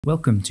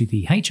Welcome to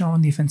the HR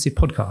on the Offensive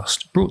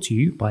podcast, brought to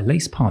you by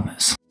Lace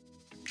Partners.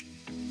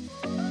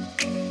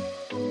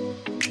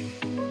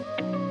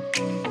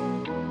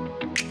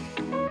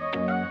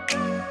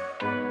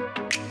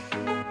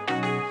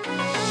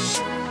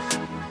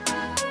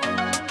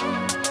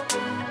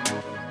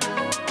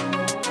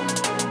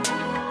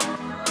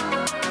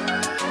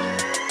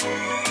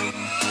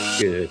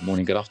 Good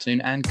morning, good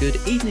afternoon, and good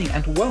evening,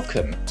 and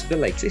welcome to the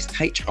latest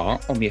HR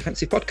on the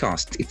Offensive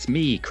podcast. It's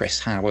me, Chris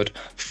Howard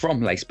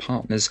from Lace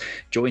Partners,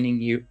 joining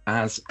you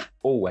as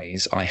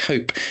always. I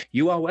hope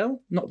you are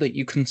well. Not that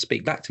you can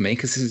speak back to me,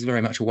 because this is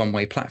very much a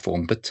one-way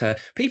platform, but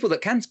people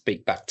that can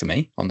speak back to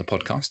me on the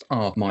podcast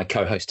are my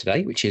co-host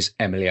today, which is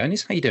Emily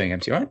Onis. How are you doing,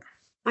 Emily? All right?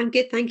 I'm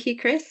good, thank you,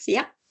 Chris.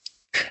 Yeah.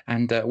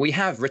 And we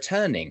have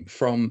returning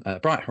from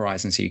Bright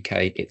Horizons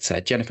UK, it's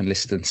Jennifer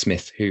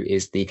Liston-Smith, who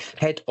is the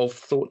head of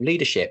thought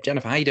leadership.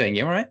 Jennifer, how are you doing?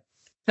 You all right?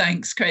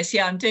 Thanks, Chris.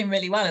 Yeah, I'm doing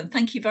really well. And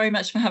thank you very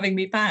much for having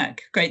me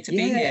back. Great to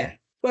be here.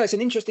 Well, it's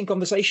an interesting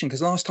conversation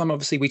because last time,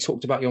 obviously, we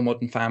talked about your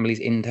Modern Families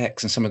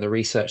Index and some of the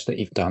research that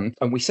you've done.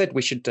 And we said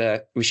we should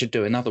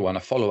do another one, a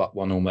follow-up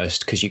one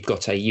almost, because you've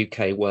got a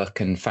UK work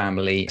and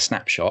family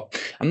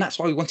snapshot. And that's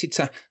why we wanted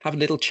to have a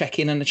little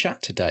check-in and a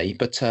chat today.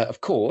 But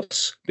of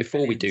course,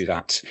 before we do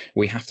that,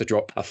 we have to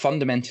drop a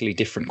fundamentally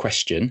different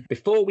question.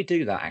 Before we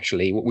do that,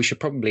 actually, what we should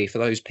probably, for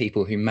those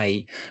people who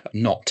may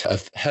not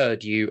have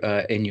heard you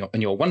in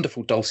your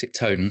wonderful dulcet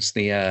tones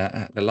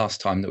the last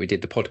time that we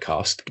did the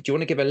podcast, do you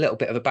want to give a little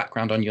bit of a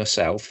background on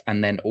yourself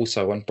and then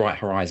also on Bright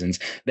Horizons?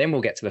 Then we'll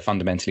get to the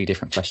fundamentally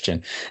different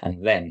question,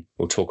 and then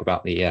we'll talk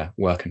about the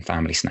work and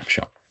family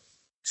snapshot.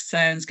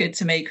 Sounds good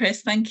to me,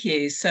 Chris. Thank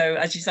you. So,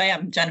 as you say,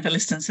 I'm Jennifer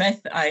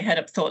Liston-Smith. I head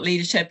up thought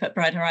leadership at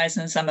Bright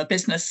Horizons. I'm a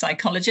business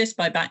psychologist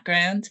by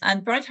background.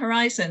 And Bright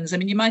Horizons, I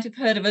mean, you might have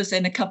heard of us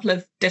in a couple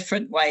of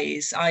different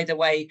ways, either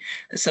way,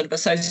 sort of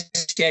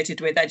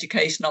associated with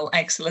educational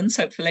excellence,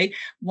 hopefully.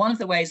 One of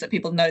the ways that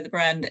people know the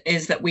brand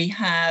is that we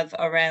have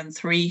around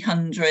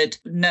 300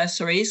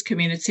 nurseries,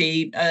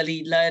 community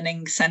early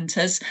learning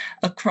centres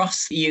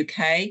across the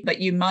UK. But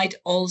you might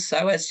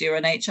also, as you're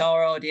an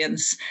HR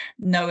audience,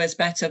 know us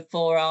better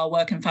for our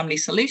work and family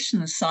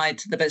solutions side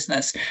to the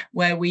business,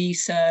 where we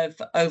serve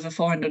over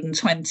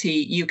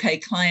 420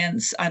 UK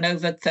clients and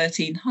over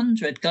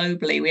 1,300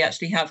 globally. We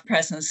actually have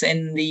presence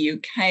in the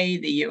UK,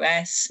 the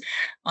US,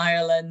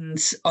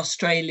 Ireland,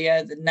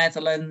 Australia, the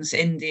Netherlands,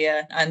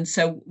 India. And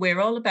so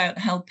we're all about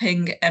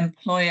helping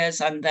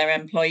employers and their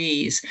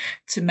employees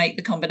to make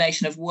the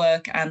combination of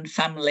work and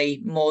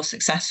family more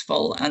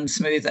successful and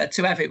smoother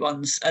to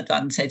everyone's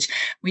advantage.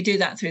 We do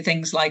that through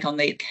things like on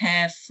the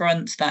care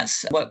front,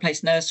 that's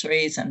workplace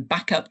nurseries and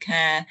backup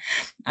care.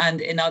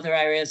 And in other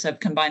areas of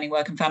combining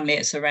work and family,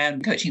 it's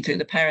around coaching through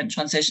the parent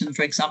transition,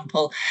 for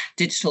example,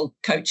 digital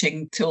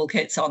coaching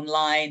toolkits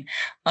online,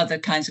 other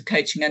kinds of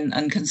coaching and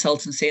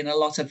consultancy. And a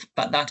lot of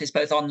that is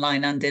both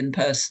online and in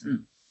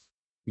person.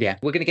 Yeah,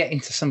 we're going to get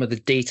into some of the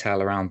detail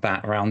around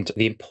that, around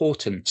the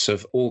importance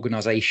of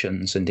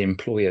organisations and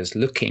employers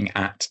looking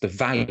at the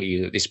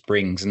value that this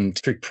brings and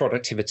through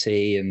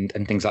productivity and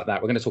things like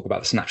that. We're going to talk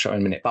about the snapshot in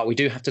a minute, but we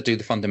do have to do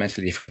the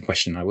fundamentally different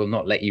question. I will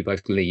not let you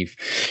both leave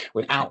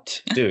without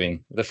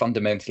doing the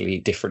fundamentally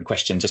different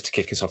question just to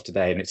kick us off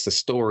today. And it's the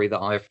story that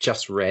I've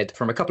just read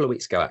from a couple of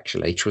weeks ago,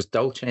 actually, which was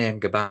Dolce &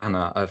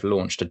 Gabbana have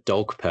launched a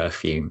dog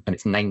perfume and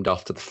it's named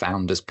after the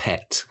founder's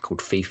pet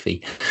called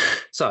Fifi.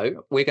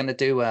 So we're going to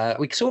do,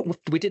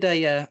 we did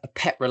a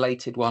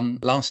pet-related one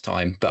last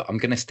time, but I'm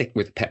going to stick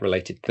with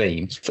pet-related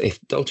themes. If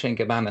Dolce &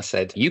 Gabbana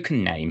said, you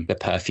can name the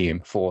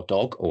perfume for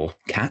dog or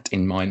cat,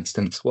 in my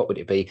instance, what would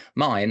it be?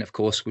 Mine, of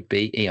course, would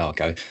be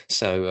Iago.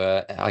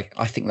 So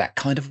I think that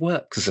kind of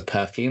works as a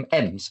perfume.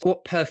 Ems,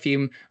 what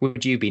perfume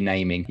would you be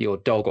naming your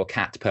dog or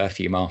cat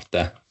perfume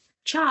after?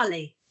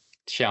 Charlie.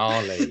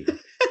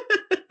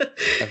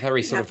 A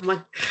very sort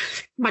of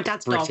my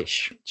dad's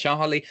British dog.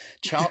 Charlie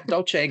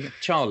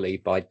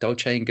by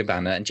Dolce &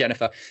 Gabbana. And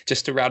Jennifer,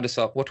 just to round us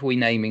up, what are we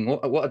naming?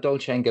 What are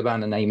Dolce &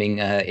 Gabbana naming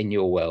in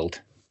your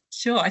world?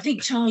 Sure. I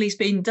think Charlie's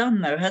been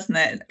done, though, hasn't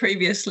it,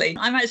 previously?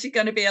 I'm actually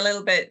going to be a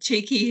little bit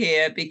cheeky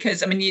here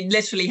because, I mean, you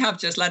literally have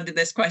just landed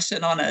this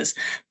question on us.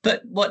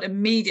 But what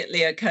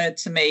immediately occurred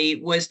to me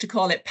was to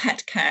call it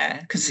pet care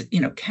because,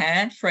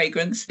 care,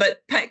 fragrance.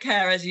 But pet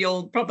care, as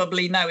you'll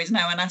probably know, is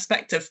now an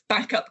aspect of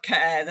backup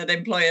care that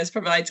employers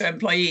provide to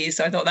employees.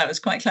 So I thought that was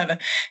quite clever.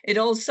 It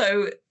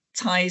also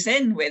ties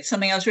in with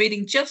something I was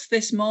reading just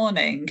this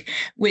morning,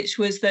 which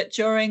was that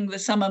during the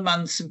summer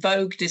months,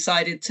 Vogue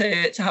decided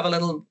to have a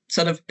little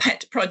sort of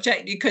pet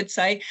project, you could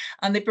say,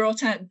 and they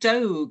brought out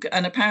Dogue,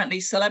 and apparently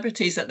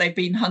celebrities that they've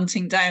been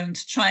hunting down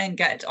to try and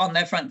get on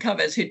their front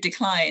covers who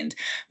declined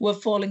were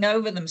falling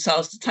over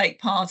themselves to take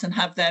part and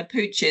have their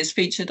pooches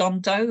featured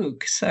on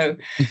Dogue. So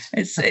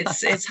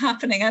it's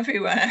happening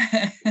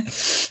everywhere.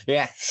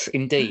 Yes,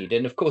 indeed.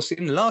 And of course,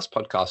 in the last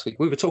podcast,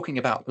 we were talking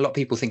about, a lot of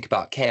people think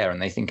about care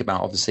and they think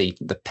about obviously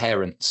the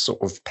parents,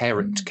 sort of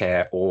parent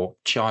care or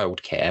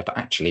child care, but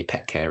actually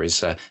pet care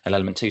is an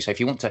element too. So if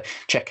you want to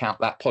check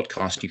out that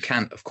podcast, you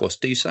can, of course,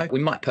 do so. We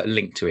might put a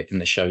link to it in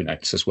the show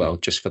notes as well,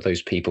 just for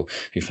those people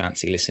who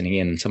fancy listening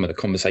in some of the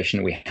conversation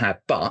that we had.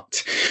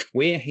 But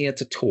we're here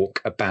to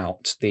talk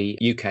about the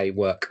UK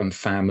Work and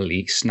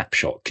Family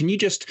Snapshot. Can you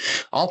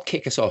I'll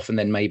kick us off, and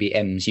then maybe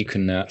Ems, you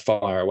can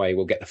fire away.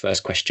 We'll get the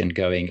first question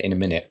going in a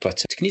minute.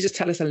 But can you just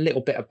tell us a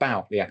little bit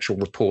about the actual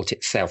report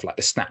itself, like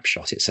the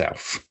snapshot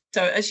itself?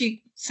 So as you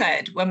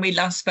said, when we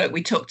last spoke,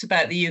 we talked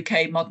about the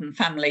UK Modern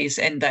Families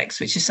Index,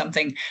 which is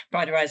something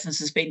Bright Horizons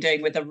has been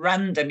doing with a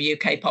random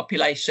UK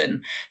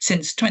population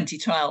since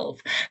 2012.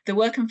 The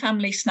Work and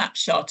Family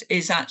Snapshot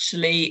is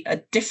actually a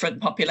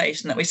different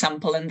population that we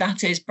sample, and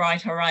that is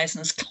Bright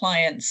Horizons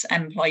clients,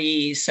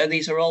 employees. So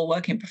these are all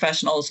working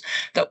professionals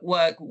that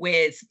work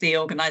with the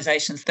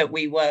organisations that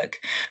we work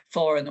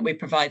for and that we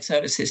provide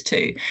services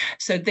to.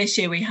 So this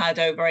year we had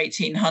over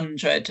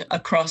 1,800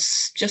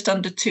 across just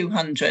under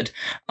 200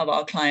 of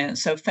our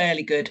clients, so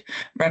fairly good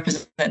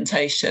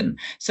representation.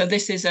 So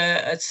this is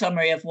a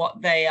summary of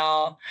what they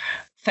are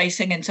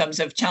facing in terms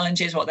of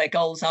challenges, what their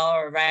goals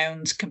are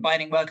around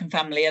combining work and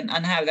family, and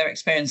how they're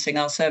experiencing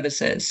our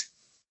services.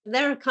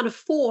 There are kind of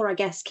 4, I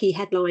guess, key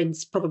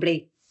headlines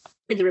probably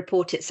in the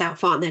report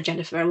itself, aren't there,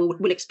 Jennifer? And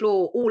we'll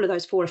explore all of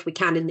those 4 if we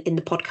can in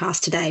the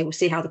podcast today. We'll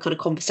see how the kind of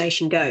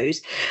conversation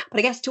goes. But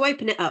I guess to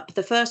open it up,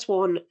 the first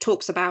one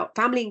talks about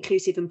family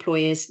inclusive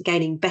employers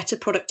gaining better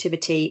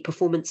productivity,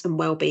 performance and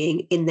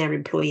well-being in their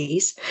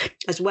employees,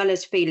 as well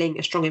as feeling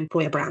a strong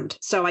employer brand.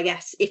 So I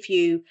guess if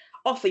you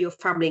offer your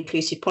family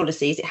inclusive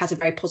policies, it has a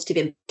very positive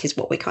impact, is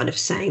what we're kind of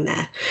saying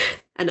there.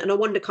 And I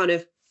wonder kind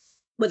of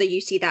whether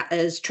you see that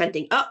as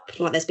trending up,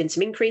 like there's been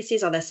some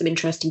increases. Are there some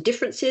interesting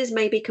differences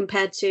maybe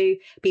compared to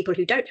people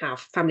who don't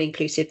have family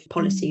inclusive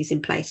policies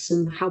in place,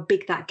 and how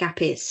big that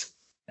gap is?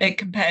 It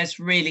compares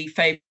really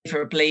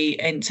favourably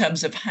in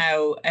terms of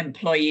how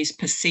employees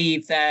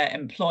perceive their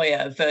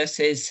employer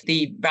versus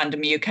the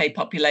random UK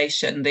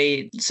population.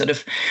 The sort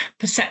of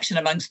perception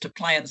amongst the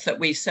clients that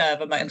we serve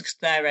amongst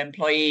their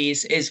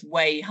employees is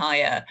way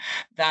higher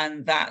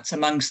than that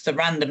amongst the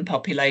random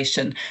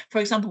population. For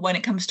example, when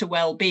it comes to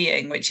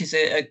well-being, which is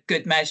a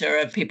good measure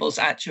of people's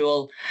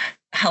actual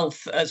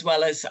health as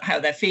well as how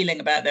they're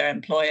feeling about their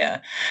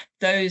employer,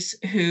 those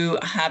who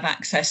have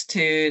access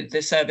to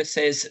the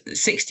services,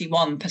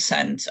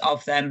 61%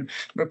 of them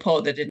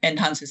report that it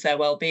enhances their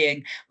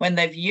well-being. When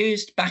they've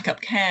used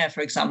backup care, for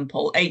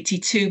example,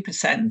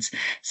 82%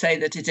 say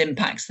that it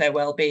impacts their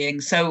well-being.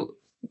 So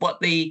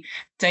what the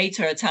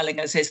data are telling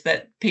us is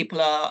that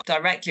people are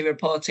directly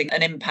reporting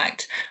an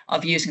impact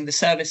of using the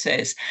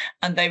services,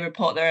 and they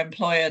report their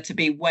employer to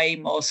be way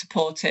more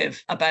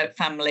supportive about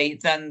family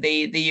than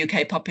the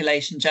UK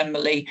population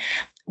generally.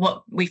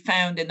 What we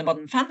found in the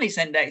Modern Families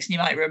Index, and you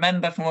might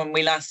remember from when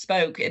we last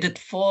spoke, it had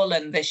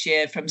fallen this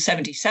year from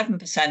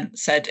 77%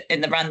 said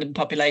in the random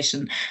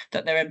population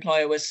that their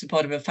employer was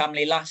supportive of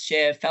family last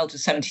year, fell to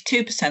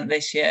 72%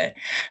 this year.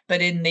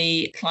 But in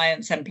the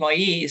clients'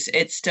 employees,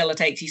 it's still at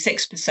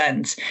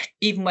 86%,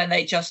 even when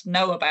they just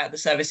know about the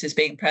services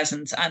being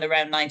present, and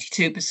around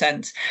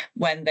 92%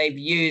 when they've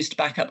used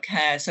backup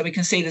care. So we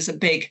can see there's a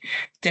big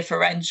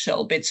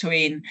differential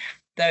between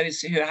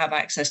those who have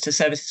access to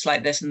services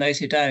like this and those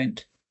who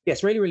don't. Yeah,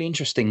 it's really, really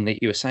interesting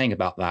that you were saying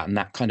about that, and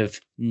that kind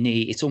of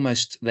need. It's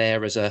almost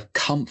there as a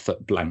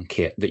comfort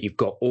blanket that you've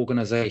got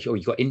organisation, or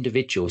you've got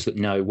individuals that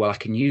know, well, I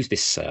can use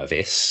this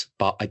service,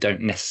 but I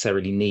don't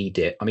necessarily need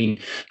it. I mean,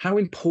 how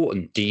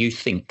important do you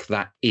think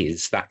that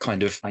is? That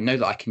kind of, I know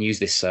that I can use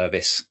this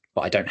service,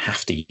 but I don't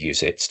have to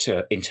use it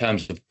in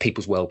terms of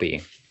people's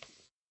well-being.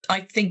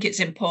 I think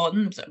it's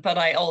important, but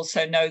I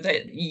also know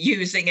that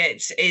using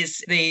it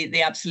is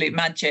the absolute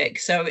magic.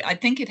 So I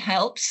think it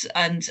helps.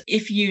 And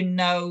if you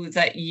know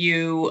that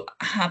you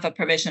have a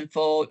provision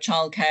for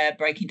childcare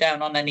breaking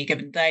down on any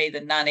given day,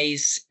 the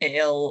nanny's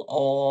ill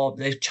or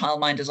the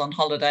childminder's on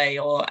holiday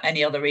or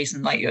any other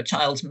reason, like your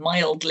child's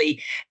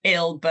mildly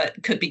ill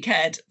but could be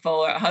cared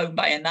for at home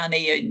by a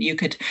nanny, and you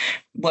could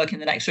work in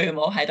the next room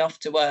or head off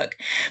to work.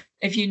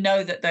 If you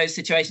know that those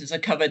situations are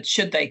covered,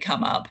 should they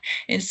come up,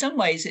 in some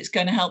ways it's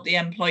going to help the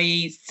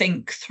employee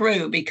think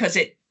through, because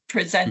it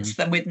presents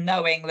them with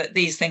knowing that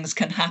these things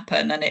can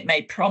happen, and it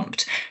may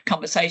prompt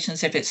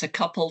conversations if it's a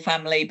couple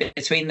family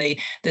between the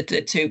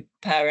two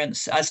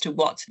parents as to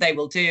what they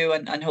will do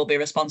and who'll be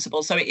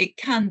responsible. So it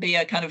can be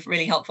a kind of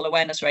really helpful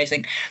awareness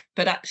raising,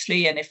 but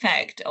actually in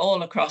effect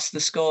all across the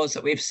scores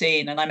that we've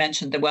seen, and I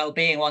mentioned the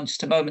well-being one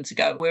just a moment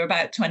ago, we're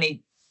about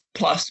 20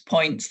 plus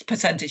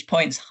percentage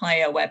points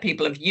higher where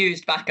people have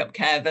used backup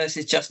care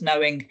versus just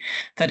knowing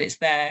that it's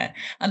there.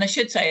 And I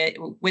should say,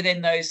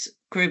 within those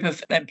group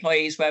of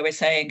employees where we're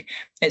saying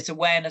it's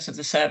awareness of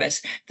the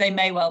service, they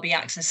may well be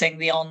accessing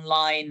the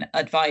online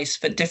advice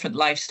for different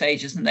life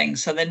stages and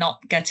things. So they're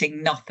not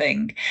getting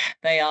nothing.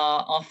 They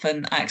are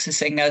often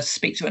accessing a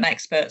speak to an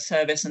expert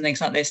service and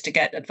things like this to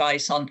get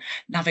advice on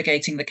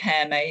navigating the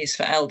care maze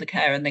for elder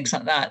care and things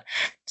like that.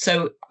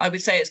 So I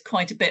would say it's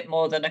quite a bit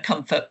more than a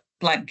comfort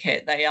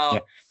blanket. They are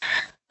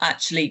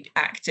actually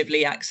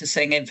actively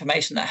accessing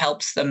information that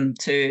helps them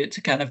to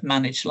kind of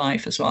manage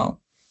life as well.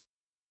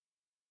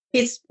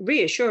 It's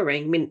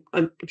reassuring. I mean,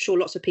 I'm sure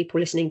lots of people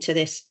listening to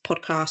this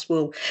podcast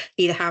will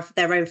either have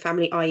their own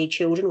family, i.e.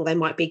 children, or they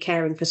might be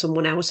caring for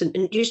someone else.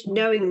 And just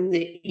knowing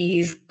that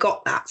you've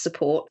got that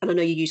support, and I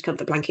know you use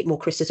comfort blanket more,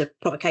 Chris, as a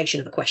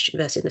provocation of a question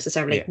versus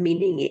necessarily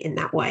meaning it in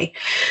that way.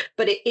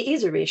 But it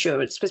is a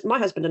reassurance, because my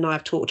husband and I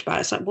have talked about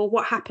it. It's like, well,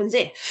 what happens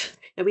if?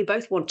 You know, we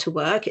both want to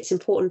work. It's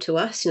important to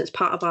us, and it's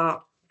part of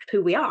our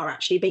who we are,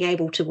 actually being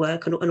able to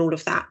work and all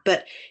of that.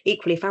 But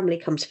equally, family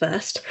comes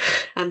first.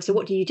 So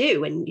what do you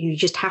do when you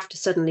just have to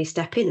suddenly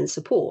step in and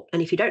support?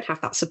 And if you don't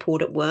have that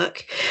support at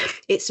work,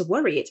 it's a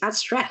worry. It adds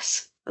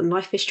stress. And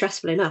life is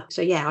stressful enough.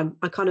 So yeah,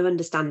 I kind of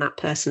understand that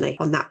personally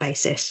on that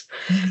basis.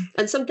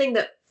 And something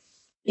that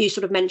you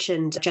sort of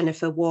mentioned,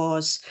 Jennifer,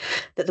 was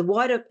that the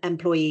wider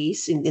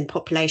employees in the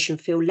population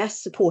feel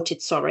less supported,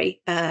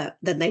 than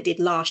they did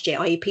last year,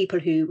 i.e. people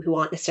who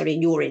aren't necessarily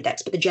in your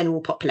index, but the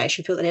general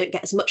population feel that they don't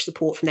get as much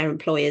support from their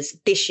employers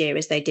this year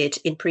as they did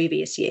in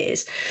previous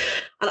years.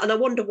 And I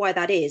wonder why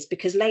that is,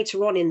 because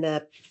later on in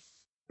the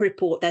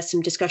report, there's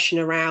some discussion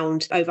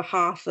around over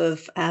half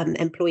of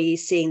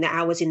employees seeing their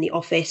hours in the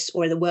office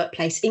or in the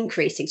workplace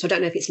increasing. So I don't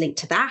know if it's linked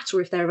to that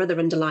or if there are other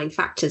underlying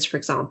factors, for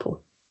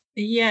example.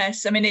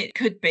 Yes, I mean, it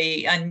could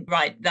be. And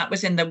right, that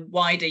was in the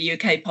wider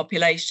UK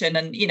population.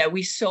 And, you know,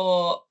 we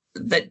saw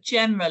that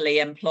generally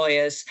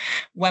employers,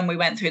 when we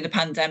went through the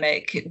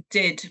pandemic,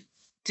 did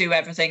do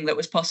everything that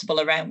was possible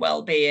around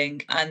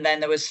well-being. And then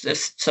there was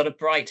this sort of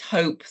bright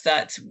hope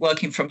that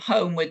working from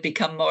home would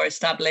become more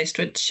established,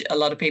 which a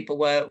lot of people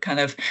were kind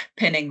of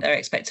pinning their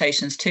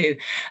expectations to.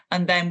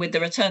 And then with the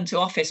return to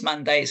office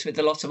mandates, with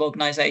a lot of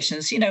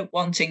organisations, you know,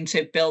 wanting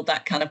to build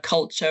that kind of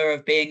culture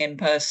of being in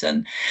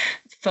person,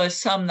 for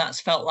some, that's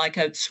felt like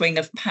a swing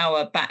of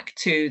power back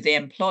to the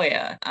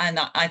employer. And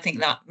I think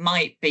that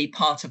might be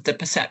part of the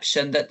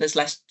perception that there's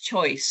less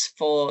choice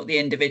for the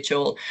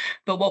individual.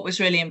 But what was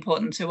really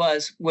important to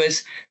us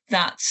was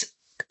that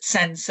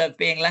sense of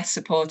being less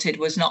supported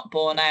was not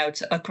borne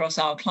out across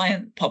our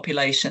client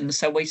population.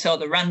 So we saw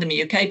the random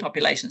UK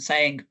population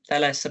saying they're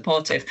less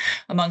supportive.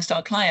 Amongst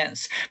our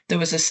clients, there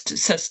was a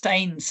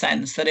sustained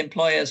sense that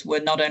employers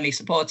were not only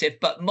supportive,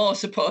 but more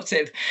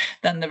supportive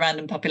than the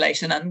random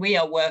population. And we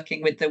are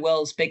working with the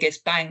world's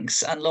biggest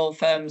banks and law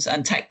firms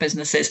and tech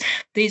businesses.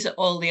 These are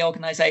all the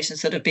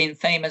organizations that have been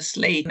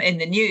famously in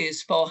the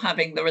news for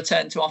having the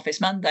return to office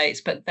mandates,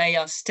 but they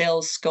are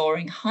still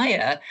scoring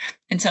higher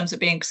in terms of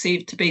being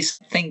perceived to be,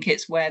 think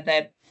it's where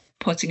they're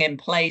putting in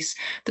place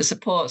the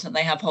supports, and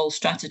they have whole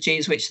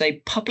strategies which they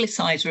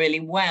publicize really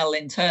well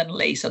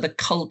internally. So the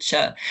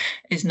culture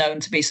is known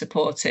to be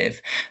supportive,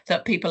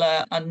 that people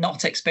are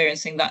not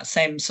experiencing that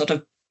same sort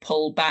of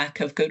pullback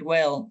of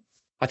goodwill.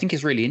 I think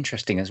is really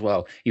interesting as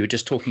well. You were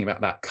just talking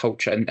about that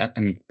culture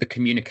and the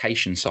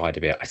communication side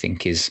of it, I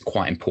think is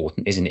quite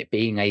important, isn't it?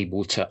 Being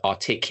able to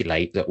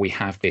articulate that we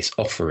have this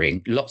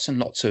offering. Lots and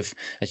lots of,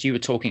 as you were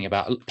talking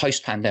about,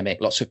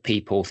 post-pandemic, lots of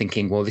people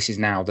thinking, well, this is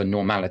now the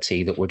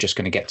normality, that we're just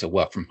going to get to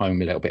work from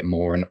home a little bit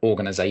more. And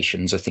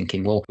organizations are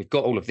thinking, well, we've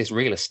got all of this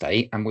real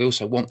estate and we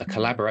also want the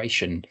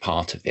collaboration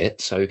part of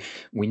it. So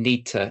we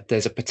need to,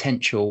 there's a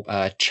potential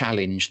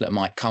challenge that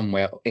might come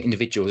where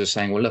individuals are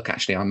saying, well, look,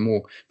 actually, I'm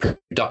more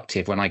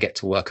productive when I get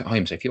to work at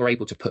home. So if you're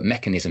able to put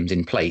mechanisms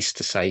in place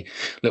to say,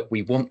 look,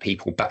 we want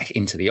people back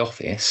into the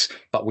office,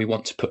 but we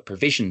want to put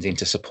provisions in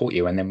to support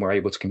you, and then we're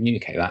able to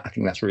communicate that, I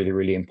think that's really,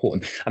 really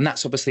important. And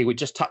that's obviously, we're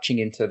just touching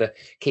into the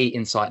key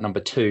insight number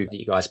 2 that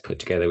you guys put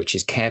together, which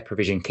is care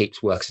provision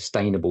keeps work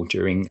sustainable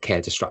during care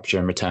disruption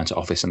and return to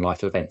office and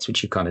life events,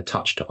 which you kind of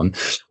touched on.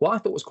 What I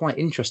thought was quite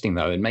interesting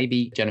though, and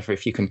maybe Jennifer,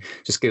 if you can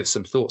just give us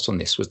some thoughts on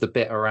this, was the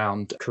bit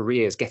around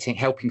careers,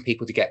 helping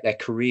people to get their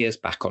careers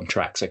back on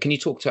track. So can you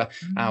talk to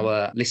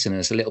our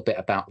listeners a little bit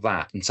about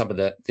that and some of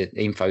the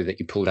info that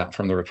you pulled out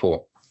from the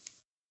report?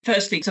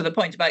 Firstly, to the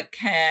point about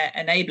care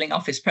enabling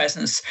office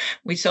presence,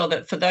 we saw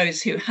that for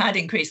those who had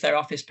increased their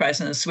office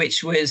presence,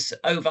 which was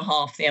over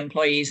half the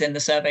employees in the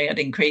survey had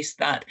increased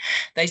that,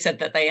 they said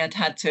that they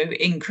had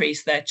to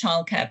increase their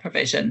childcare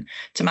provision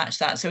to match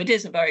that. So it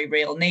is a very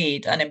real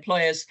need. And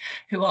employers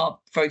who are,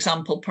 for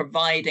example,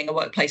 providing a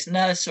workplace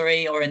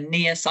nursery or a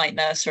near-site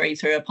nursery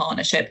through a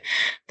partnership,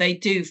 they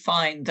do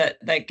find that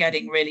they're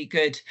getting really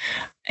good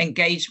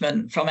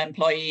engagement from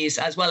employees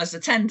as well as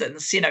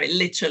attendance. You know, it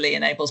literally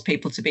enables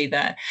people to be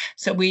there.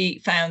 So we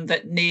found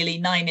that nearly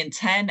 9 in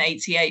 10,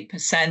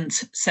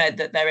 88%, said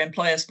that their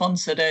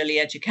employer-sponsored early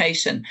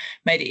education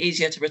made it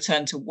easier to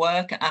return to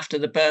work after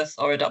the birth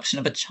or adoption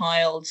of a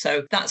child.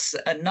 So that's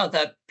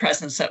another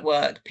presence at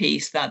work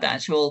piece, that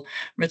actual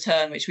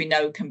return, which we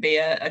know can be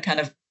a kind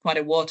of quite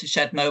a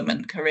watershed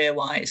moment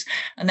career-wise.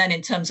 And then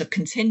in terms of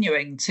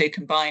continuing to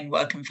combine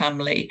work and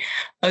family,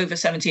 over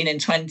 17 in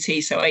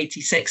 20, so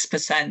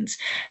 86%,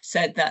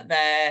 said that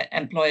their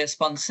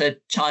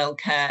employer-sponsored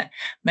childcare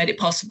made it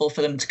possible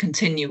for them to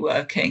continue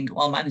working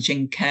while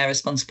managing care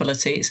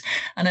responsibilities.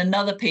 And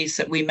another piece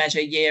that we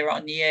measure year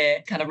on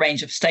year, kind of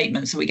range of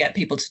statements that we get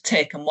people to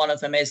tick, and one of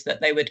them is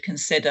that they would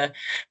consider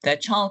their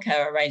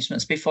childcare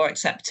arrangements before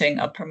accepting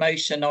a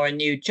promotion or a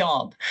new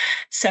job.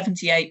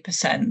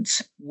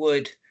 78%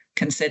 would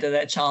consider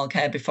their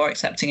childcare before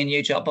accepting a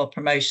new job or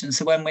promotion.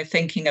 So when we're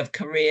thinking of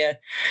career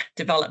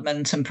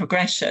development and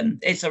progression,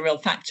 it's a real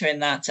factor in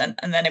that.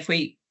 And then if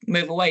we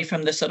move away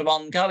from the sort of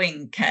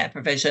ongoing care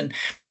provision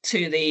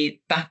to the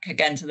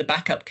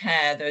backup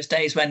care, those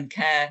days when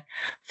care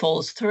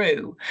falls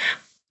through,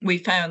 we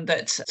found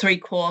that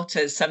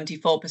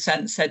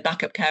 74% said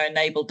backup care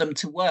enabled them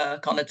to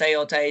work on a day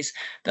or days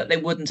that they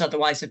wouldn't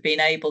otherwise have been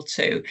able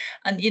to.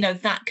 And,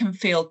 that can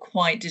feel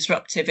quite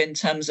disruptive in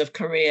terms of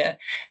career.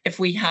 If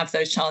we have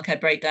those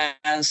childcare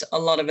breakdowns, a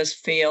lot of us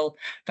feel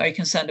very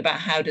concerned about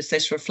how does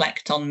this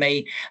reflect on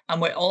me? And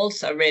we're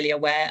also really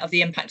aware of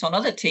the impact on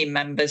other team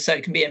members. So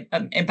it can be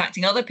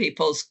impacting other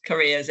people's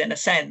careers in a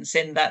sense,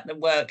 in that the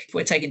work, if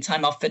we're taking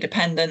time off for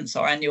dependents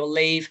or annual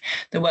leave,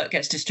 the work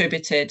gets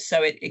distributed.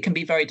 So it can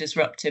be very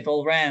disruptive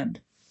all round.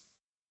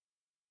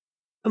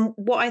 And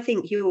what I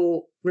think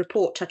your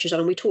report touches on,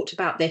 and we talked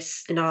about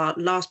this in our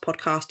last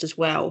podcast as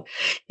well,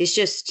 is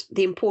just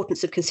the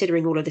importance of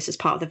considering all of this as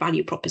part of the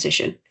value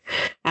proposition.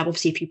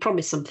 Obviously, if you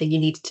promise something, you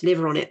need to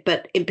deliver on it.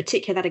 But in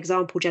particular, that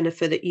example,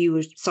 Jennifer, that you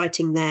were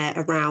citing there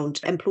around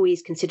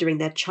employees considering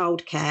their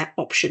childcare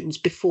options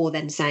before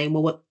then saying,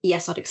 well,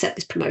 yes, I'd accept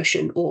this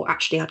promotion, or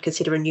actually I'd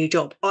consider a new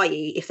job.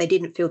 I.e., if they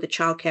didn't feel the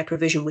childcare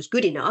provision was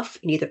good enough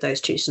in either of those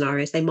two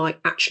scenarios, they might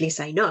actually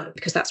say no,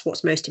 because that's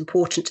what's most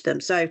important to them.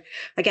 So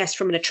I guess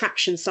from an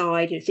attraction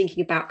side,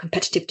 thinking about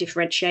competitive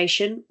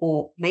differentiation,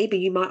 or maybe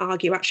you might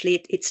argue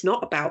actually it's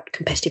not about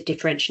competitive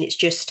differentiation, it's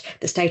just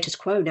the status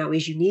quo now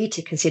is you need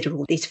to consider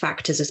all these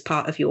factors as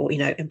part of your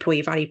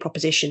employee value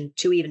proposition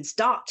to even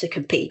start to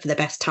compete for the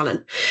best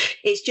talent.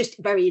 It's just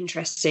very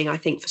interesting, I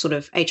think, for sort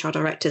of HR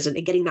directors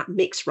and getting that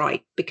mix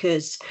right,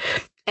 because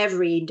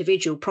every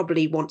individual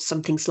probably wants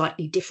something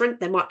slightly different.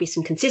 There might be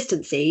some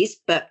consistencies,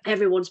 but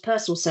everyone's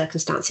personal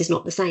circumstance is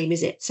not the same,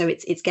 is it? So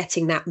it's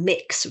getting that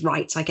mix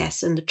right, I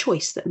guess, and the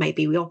choice that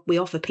maybe we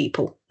offer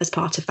people as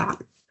part of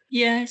that.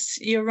 Yes,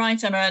 you're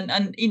right, Emma.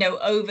 And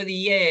over the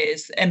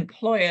years,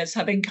 employers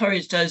have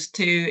encouraged us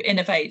to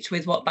innovate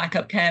with what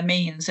backup care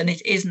means. And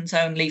it isn't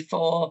only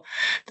for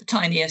the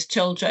tiniest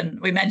children.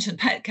 We mentioned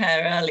pet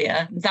care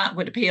earlier. That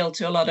would appeal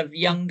to a lot of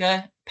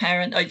younger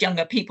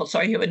people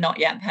who are not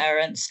yet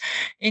parents.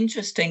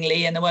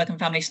 Interestingly, in the Work and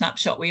Family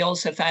Snapshot, we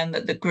also found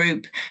that the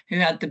group who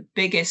had the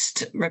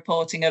biggest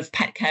reporting of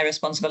pet care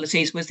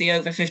responsibilities was the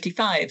over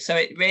 55. So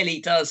it really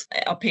does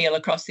appeal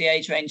across the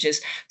age ranges.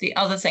 The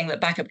other thing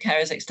that backup care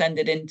is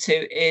extended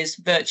into is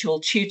virtual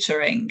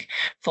tutoring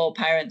for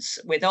parents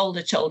with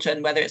older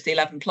children, whether it's the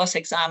 11 plus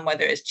exam,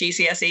 whether it's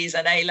GCSEs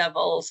and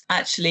A-levels.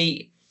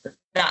 Actually,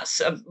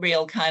 that's a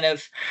real kind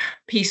of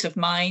peace of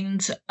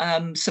mind,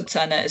 sort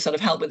of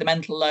help with the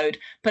mental load.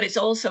 But it's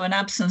also an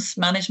absence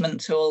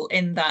management tool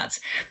in that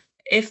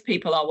if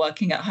people are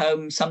working at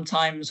home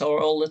sometimes or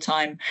all the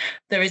time,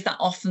 there is that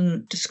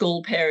often to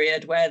school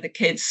period where the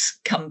kids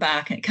come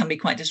back and it can be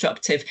quite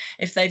disruptive.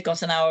 If they've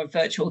got an hour of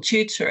virtual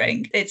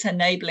tutoring, it's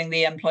enabling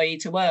the employee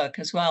to work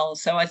as well.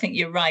 So I think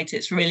you're right.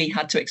 It's really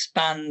had to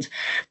expand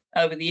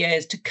over the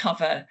years to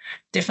cover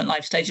different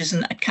life stages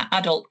and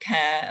adult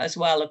care as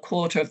well. A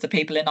quarter of the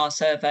people in our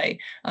survey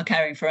are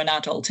caring for an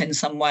adult in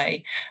some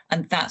way.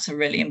 And that's a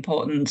really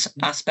important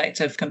aspect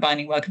of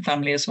combining work and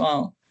family as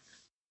well.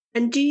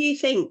 And do you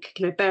think,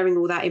 bearing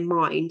all that in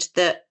mind,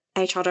 that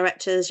HR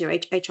directors,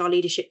 HR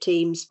leadership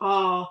teams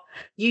are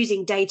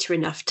using data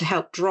enough to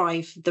help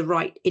drive the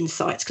right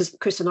insights? Because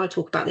Chris and I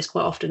talk about this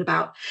quite often,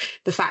 about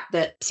the fact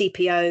that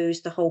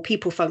CPOs, the whole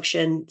people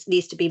function,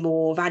 needs to be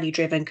more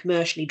value-driven,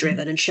 commercially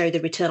driven, and show the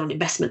return on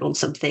investment on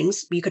some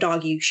things. You could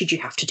argue, should you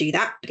have to do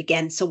that? But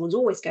again, someone's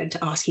always going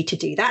to ask you to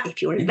do that.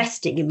 If you're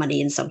investing in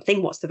money in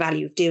something, what's the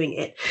value of doing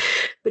it?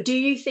 But do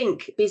you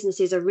think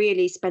businesses are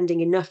really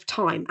spending enough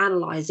time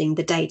analysing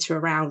the data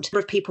around the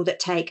number of people that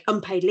take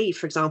unpaid leave,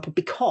 for example,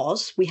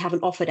 because we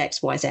haven't offered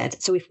X, Y, Z?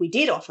 So if we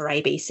did offer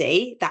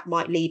ABC, that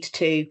might lead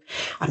to,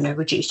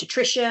 reduced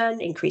attrition,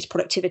 increased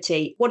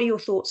productivity. What are your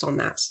thoughts on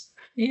that?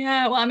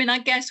 Yeah, well, I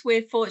guess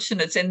we're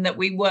fortunate in that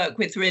we work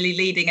with really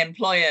leading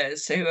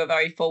employers who are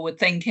very forward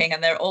thinking,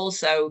 and they're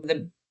also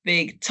the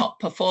big top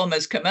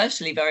performers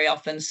commercially very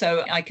often.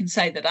 So I can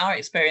say that our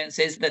experience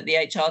is that the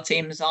HR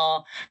teams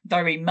are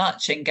very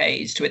much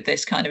engaged with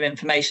this kind of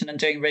information and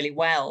doing really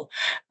well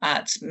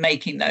at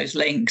making those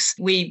links.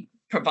 We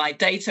provide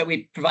data,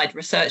 we provide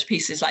research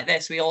pieces like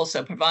this. We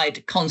also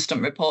provide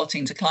constant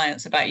reporting to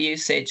clients about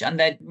usage, and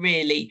they're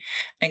really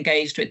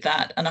engaged with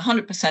that. And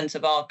 100%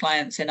 of our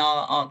clients in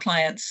our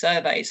client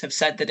surveys have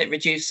said that it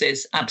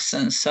reduces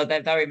absence. So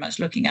they're very much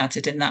looking at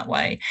it in that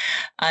way.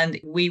 And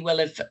we will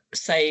have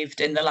saved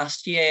in the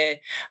last year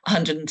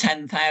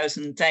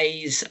 110,000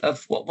 days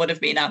of what would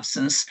have been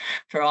absence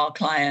for our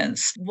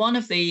clients. One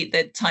of the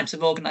types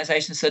of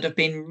organizations that have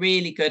been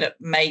really good at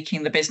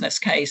making the business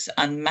case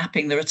and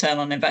mapping the return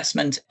on investment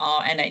investment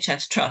are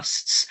NHS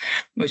trusts,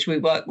 which we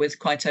work with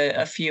quite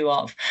a few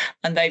of.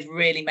 And they've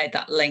really made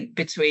that link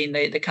between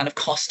the kind of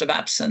cost of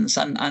absence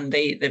and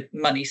the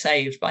money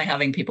saved by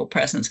having people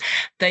present.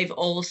 They've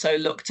also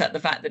looked at the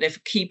fact that if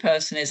a key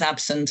person is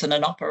absent and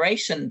an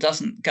operation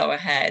doesn't go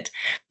ahead,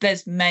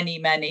 there's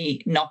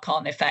many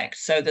knock-on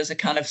effects. So there's a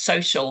kind of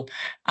social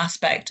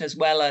aspect as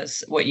well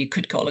as what you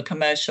could call a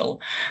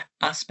commercial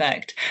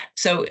aspect.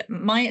 So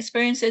my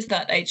experience is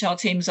that HR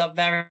teams are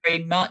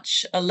very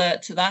much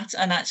alert to that.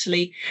 And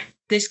actually,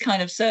 this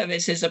kind of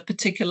service is a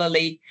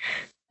particularly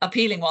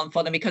appealing one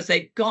for them because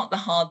they've got the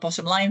hard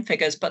bottom line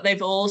figures, but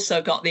they've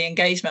also got the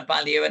engagement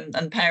value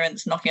and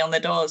parents knocking on their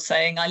doors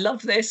saying, I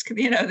love this,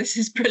 this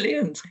is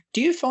brilliant.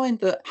 Do you find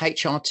that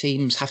HR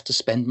teams have to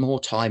spend more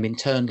time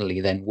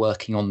internally than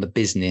working on the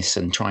business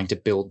and trying to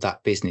build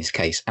that business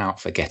case out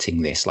for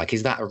getting this? Like,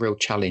 is that a real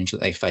challenge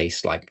that they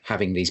face, like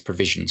having these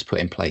provisions put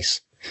in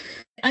place?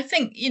 I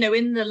think,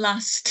 in the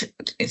last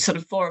sort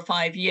of 4 or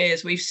 5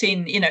 years, we've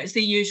seen, it's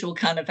the usual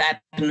kind of ebb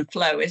and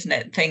flow, isn't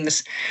it?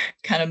 Things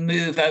kind of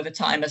move over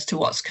time as to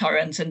what's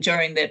current. And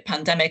during the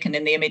pandemic and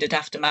in the immediate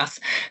aftermath,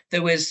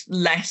 there was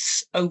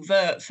less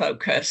overt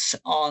focus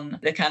on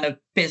the kind of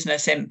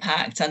business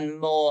impact and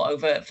more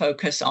overt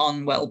focus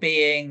on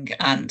well-being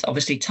and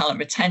obviously talent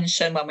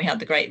retention when we had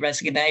the Great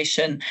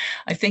Resignation.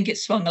 I think it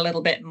swung a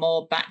little bit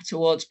more back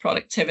towards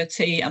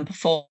productivity and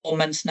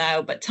performance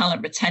now, but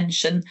talent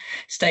retention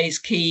stays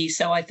key.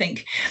 So I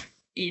think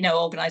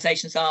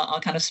organizations are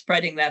kind of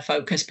spreading their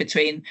focus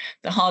between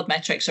the hard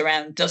metrics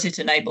around, does it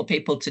enable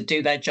people to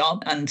do their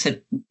job and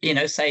to,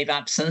 save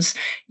absence?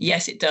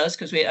 Yes, it does,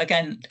 because we,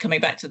 again,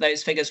 coming back to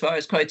those figures where I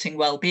was quoting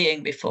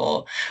well-being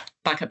before,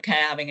 backup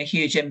care having a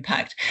huge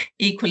impact.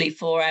 Equally,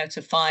 4 out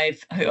of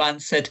 5 who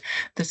answered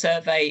the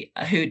survey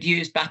who'd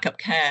used backup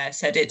care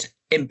said it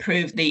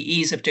improved the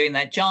ease of doing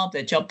their job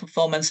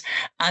performance,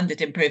 and it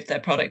improved their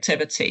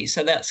productivity.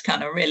 So that's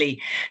kind of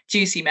really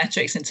juicy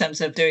metrics in terms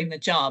of doing the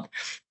job.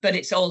 But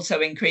it's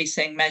also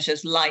increasing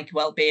measures like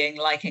well-being,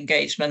 like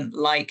engagement,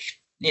 like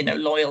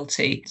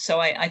loyalty. So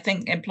I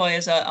think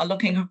employers are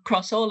looking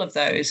across all of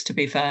those, to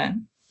be fair.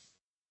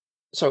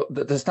 So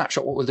the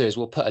snapshot, what we'll do is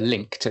we'll put a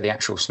link to the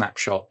actual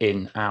snapshot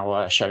in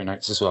our show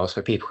notes as well,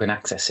 so people can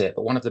access it.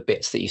 But one of the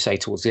bits that you say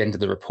towards the end of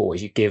the report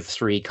is you give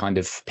 3 kind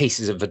of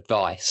pieces of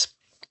advice.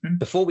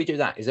 Before we do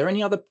that, is there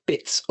any other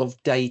bits of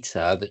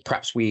data that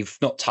perhaps we've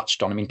not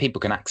touched on? I mean,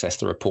 people can access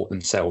the report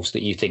themselves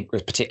that you think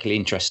was particularly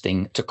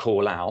interesting to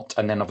call out.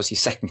 And then obviously,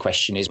 second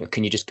question is,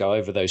 can you just go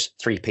over those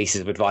 3 pieces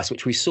of advice,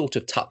 which we sort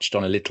of touched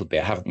on a little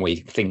bit, haven't we?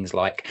 Things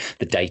like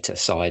the data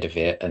side of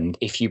it. And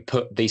if you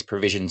put these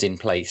provisions in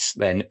place,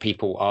 then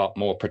people are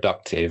more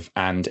productive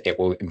and it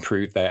will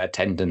improve their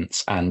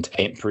attendance and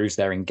it improves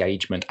their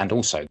engagement and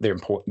also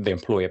the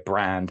employer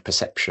brand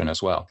perception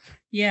as well.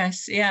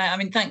 Yes. Yeah. I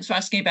mean, thanks for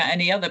asking about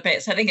any other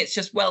bits. I think it's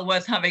just well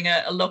worth having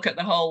a look at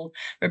the whole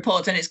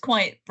report, and it's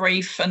quite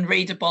brief and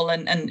readable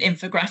and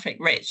infographic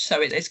rich. So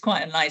it's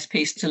quite a nice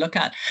piece to look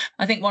at.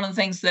 I think one of the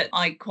things that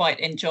I quite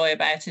enjoy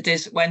about it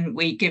is when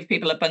we give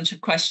people a bunch of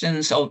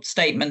questions or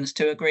statements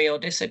to agree or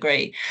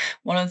disagree.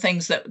 One of the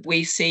things that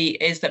we see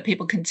is that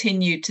people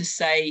continue to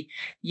say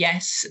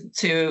yes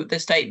to the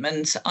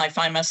statement. I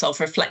find myself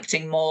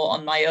reflecting more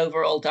on my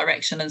overall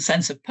direction and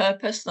sense of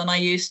purpose than I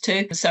used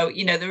to. So,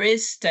 there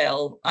is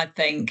still, I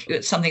think,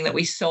 it's something that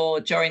we saw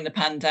during the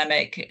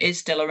pandemic is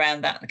still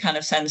around that kind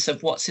of sense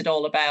of what's it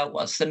all about?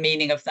 What's the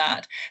meaning of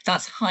that?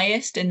 That's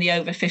highest in the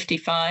over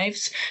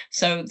 55s.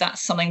 So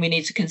that's something we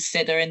need to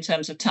consider in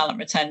terms of talent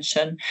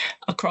retention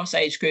across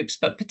age groups,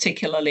 but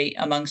particularly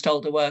amongst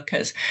older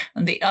workers.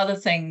 And the other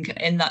thing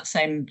in that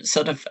same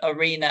sort of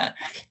arena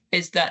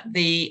is that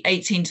the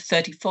 18 to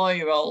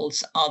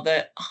 34-year-olds are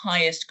the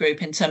highest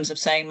group in terms of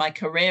saying my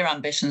career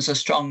ambitions are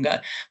stronger,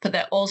 but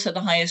they're also the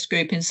highest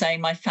group in saying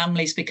my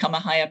family's become a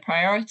higher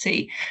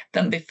priority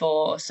than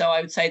before. So I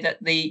would say that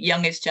the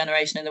youngest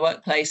generation in the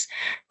workplace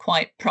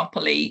quite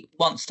properly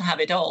wants to have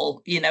it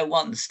all,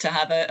 wants to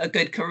have a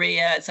good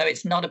career. So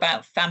it's not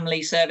about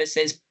family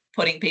services,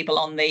 putting people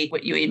on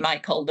what you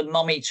might call the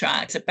mommy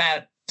track. It's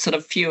about sort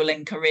of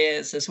fueling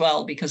careers as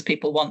well, because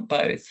people want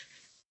both.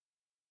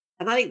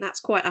 And I think that's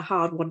quite a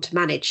hard one to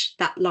manage,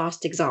 that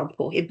last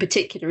example in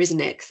particular,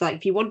 isn't it? Because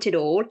if you want it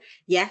all,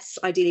 yes,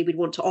 ideally we'd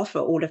want to offer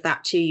all of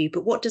that to you.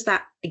 But what does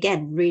that,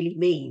 again, really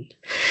mean?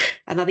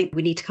 And I think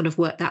we need to kind of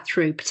work that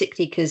through,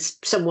 particularly because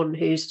so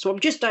I'm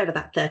just over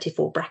that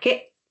 34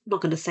 bracket. I'm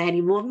not going to say any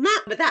more than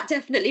that, but that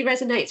definitely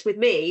resonates with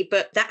me.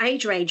 But that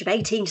age range of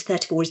 18 to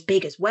 34 is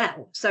big as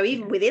well. So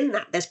even within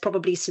that, there's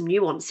probably some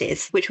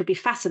nuances, which would be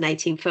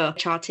fascinating for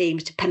HR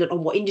teams, dependent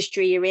on what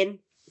industry you're in.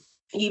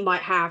 You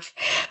might have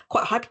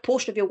quite a high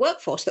proportion of your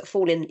workforce that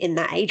fall in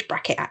that age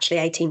bracket, actually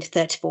 18 to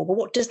 34. But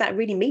what does that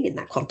really mean in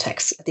that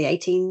context? The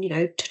 18,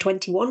 to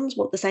 21s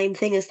want the same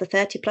thing as the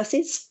 30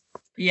 pluses?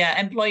 Yeah,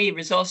 employee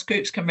resource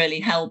groups can really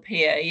help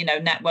here.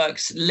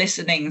 Networks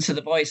listening to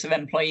the voice of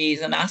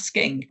employees and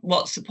asking,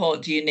 what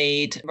support do you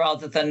need,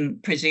 rather than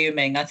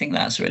presuming. I think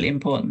that's really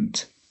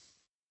important.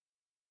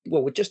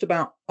 Well, we're just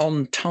about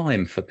on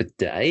time for the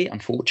day,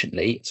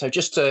 unfortunately. So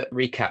just to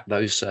recap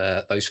those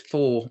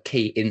 4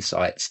 key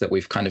insights that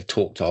we've kind of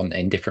talked on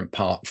in different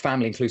parts.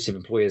 Family inclusive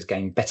employers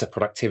gain better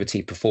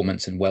productivity,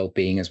 performance and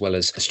well-being, as well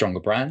as a stronger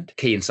brand.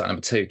 Key insight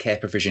number 2, care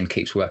provision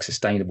keeps work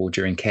sustainable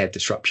during care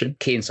disruption.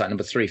 Key insight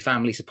number 3,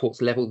 family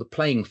supports level the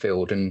playing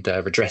field and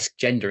redress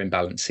gender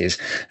imbalances.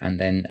 And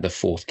then the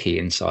 4th key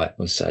insight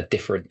was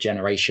different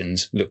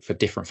generations look for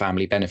different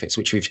family benefits,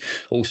 which we've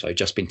also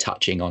just been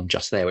touching on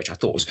just there, which I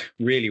thought was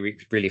really,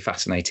 really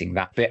fascinating,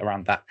 that bit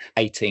around that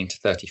 18 to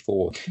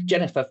 34.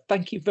 Jennifer,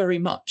 thank you very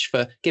much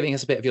for giving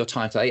us a bit of your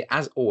time today.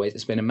 As always,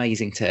 it's been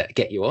amazing to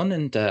get you on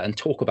and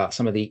talk about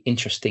some of the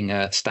interesting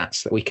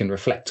stats that we can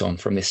reflect on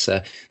from this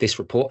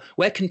report.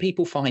 Where can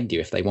people find you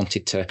if they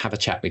wanted to have a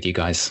chat with you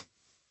guys?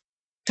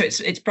 So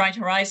it's Bright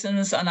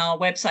Horizons, and our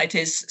website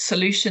is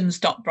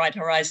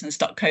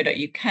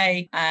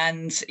solutions.brighthorizons.co.uk.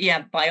 And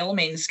yeah, by all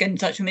means, get in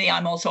touch with me.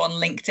 I'm also on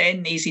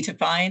LinkedIn, easy to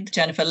find,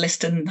 Jennifer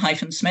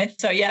Liston-Smith.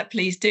 So yeah,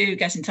 please do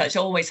get in touch.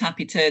 Always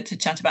happy to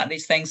chat about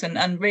these things,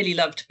 and really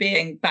loved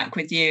being back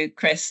with you,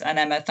 Chris and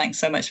Emma. Thanks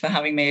so much for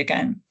having me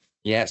again.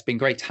 Yeah, it's been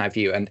great to have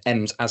you. And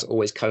Ems, as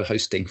always,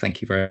 co-hosting.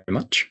 Thank you very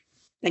much.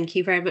 Thank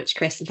you very much,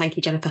 Chris, and thank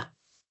you, Jennifer.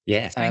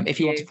 Yeah.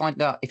 If you want to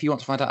find out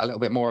a little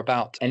bit more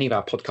about any of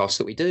our podcasts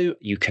that we do,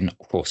 you can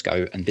of course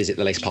go and visit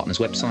the Lace Partners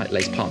website,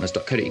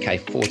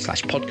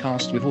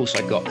 lacepartners.co.uk/podcast. We've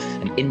also got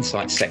an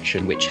insights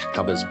section which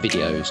covers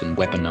videos and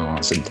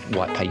webinars and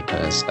white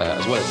papers,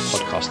 as well as the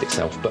podcast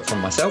itself. But from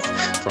myself,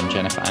 from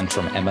Jennifer and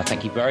from Emma,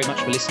 thank you very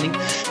much for listening,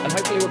 and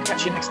hopefully we'll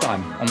catch you next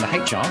time on the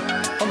HR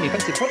on the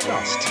Invented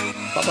podcast.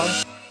 Bye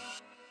bye.